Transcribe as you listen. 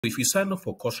If you sign up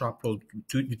for Coursera Plus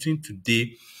between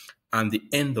today and the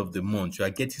end of the month, you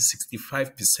are getting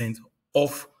 65%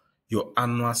 off your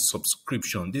annual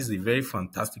subscription. This is a very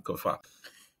fantastic offer.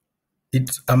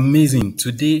 It's amazing.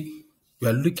 Today, we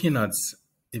are looking at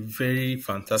a very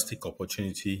fantastic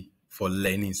opportunity for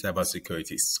learning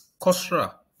cybersecurity.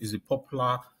 Coursera is a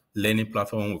popular learning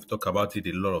platform. We've talked about it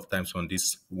a lot of times on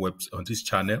this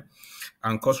channel,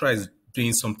 and Coursera is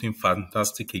doing something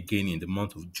fantastic again in the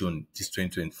month of June, this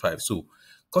 2025. So,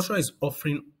 Coursera is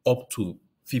offering up to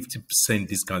 50%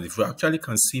 discount. If you actually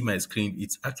can see my screen,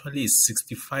 it's actually a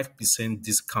 65%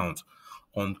 discount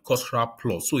on Coursera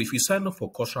Plus. So if you sign up for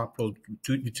Coursera Plus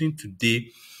between today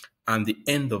and the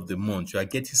end of the month, you are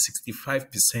getting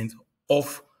 65%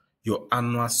 off your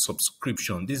annual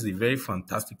subscription. This is a very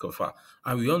fantastic offer.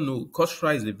 And we all know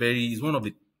Coursera is one of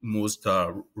the most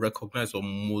recognized or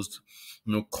most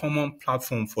common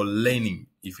platform for learning.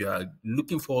 If you are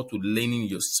looking forward to learning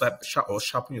your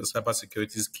sharpening your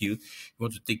cybersecurity skill, you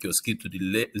want to take your skill to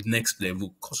the next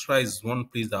level, Coursera is one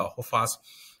place that offers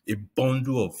a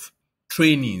bundle of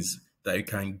trainings that you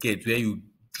can get where you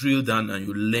drill down and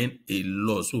you learn a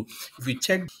lot. So if you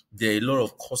check, there are a lot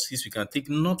of courses you can take,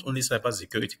 not only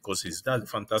cybersecurity courses. That's the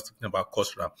fantastic thing about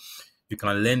Coursera. You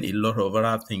can learn a lot of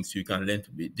other things. You can learn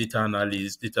to be data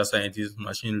analyst, data scientist,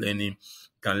 machine learning.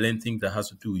 You can learn things that has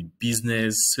to do with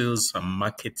business, sales and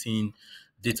marketing,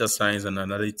 data science and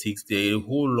analytics. There are a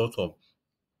whole lot of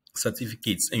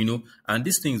certificates, and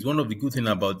these things, one of the good things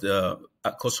about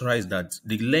Coursera is that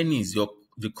the learning is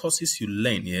the courses you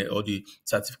learn here or the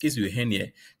certificates you earn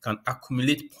here can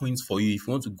accumulate points for you if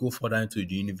you want to go further into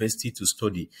the university to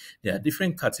study. There are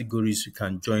different categories you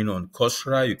can join on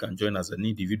Coursera. You can join as an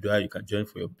individual. You can join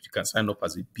you can sign up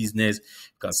as a business.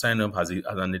 You can sign up as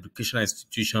an educational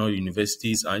institution,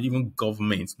 universities, and even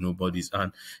government bodies.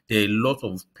 And there are a lot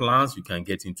of plans you can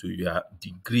get into. There are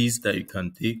degrees that you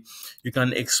can take. You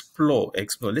can explore.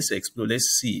 Let's explore.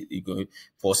 Let's see.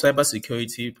 For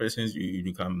cybersecurity persons,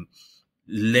 you can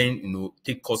learn,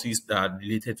 take courses that are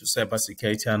related to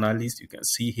cybersecurity analyst. You can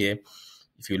see here,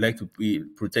 if you like to be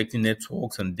protecting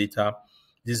networks and data,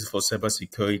 this is for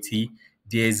cybersecurity.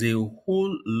 There's a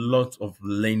whole lot of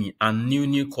learning and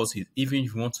new courses. Even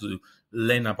if you want to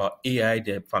learn about AI,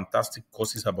 there are fantastic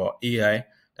courses about AI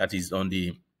that is on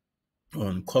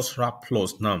Coursera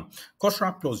Plus. Now,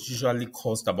 Coursera Plus usually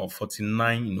costs about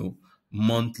 $49,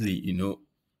 monthly,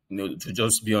 to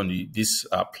just be on this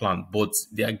plan, but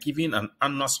they are giving an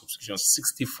annual subscription,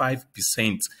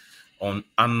 65% on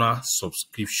annual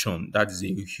subscription. That is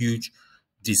a huge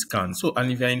discount. So, and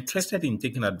if you're interested in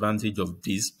taking advantage of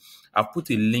this, I've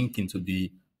put a link into the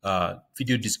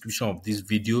video description of this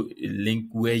video, a link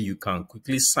where you can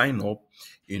quickly sign up,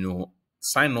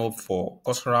 sign up for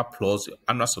Coursera Plus,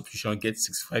 annual subscription, get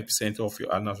 65% off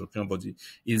your annual subscription, but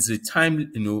it's a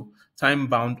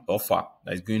time-bound offer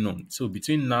that is going on. So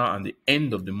between now and the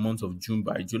end of the month of June,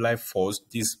 by July 1st,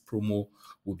 this promo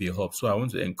will be up. So I want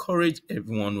to encourage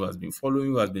everyone who has been following,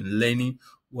 who has been learning,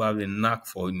 who have a knack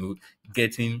for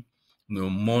getting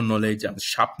more knowledge and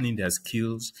sharpening their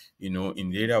skills, in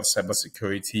the area of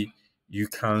cybersecurity. You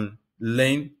can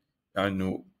learn,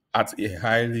 at a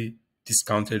highly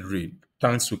discounted rate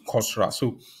thanks to Coursera.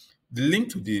 So the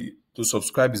link to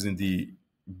subscribe is in the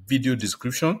video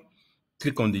description.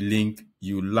 Click on the link,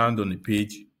 you land on the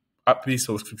page, pay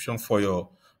subscription for your,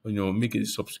 make a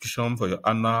subscription for your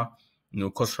annual,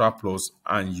 Coursera Plus,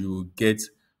 and you get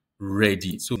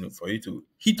ready. So for you to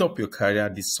heat up your career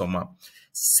this summer,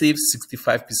 save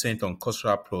 65% on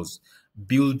Coursera Plus,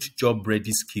 build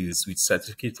job-ready skills with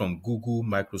certificate from Google,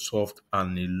 Microsoft,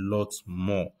 and a lot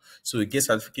more. So you get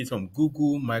certificate from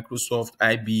Google, Microsoft,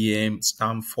 IBM,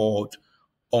 Stanford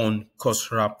on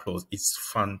Coursera Plus. It's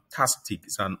fantastic.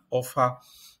 It's an offer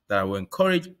that I will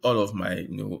encourage all of my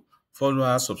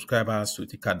followers, subscribers to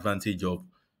take advantage of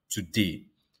today.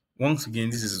 Once again,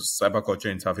 this is Cyber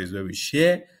Culture Interface, where we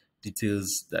share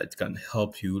details that can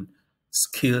help you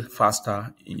scale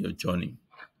faster in your journey.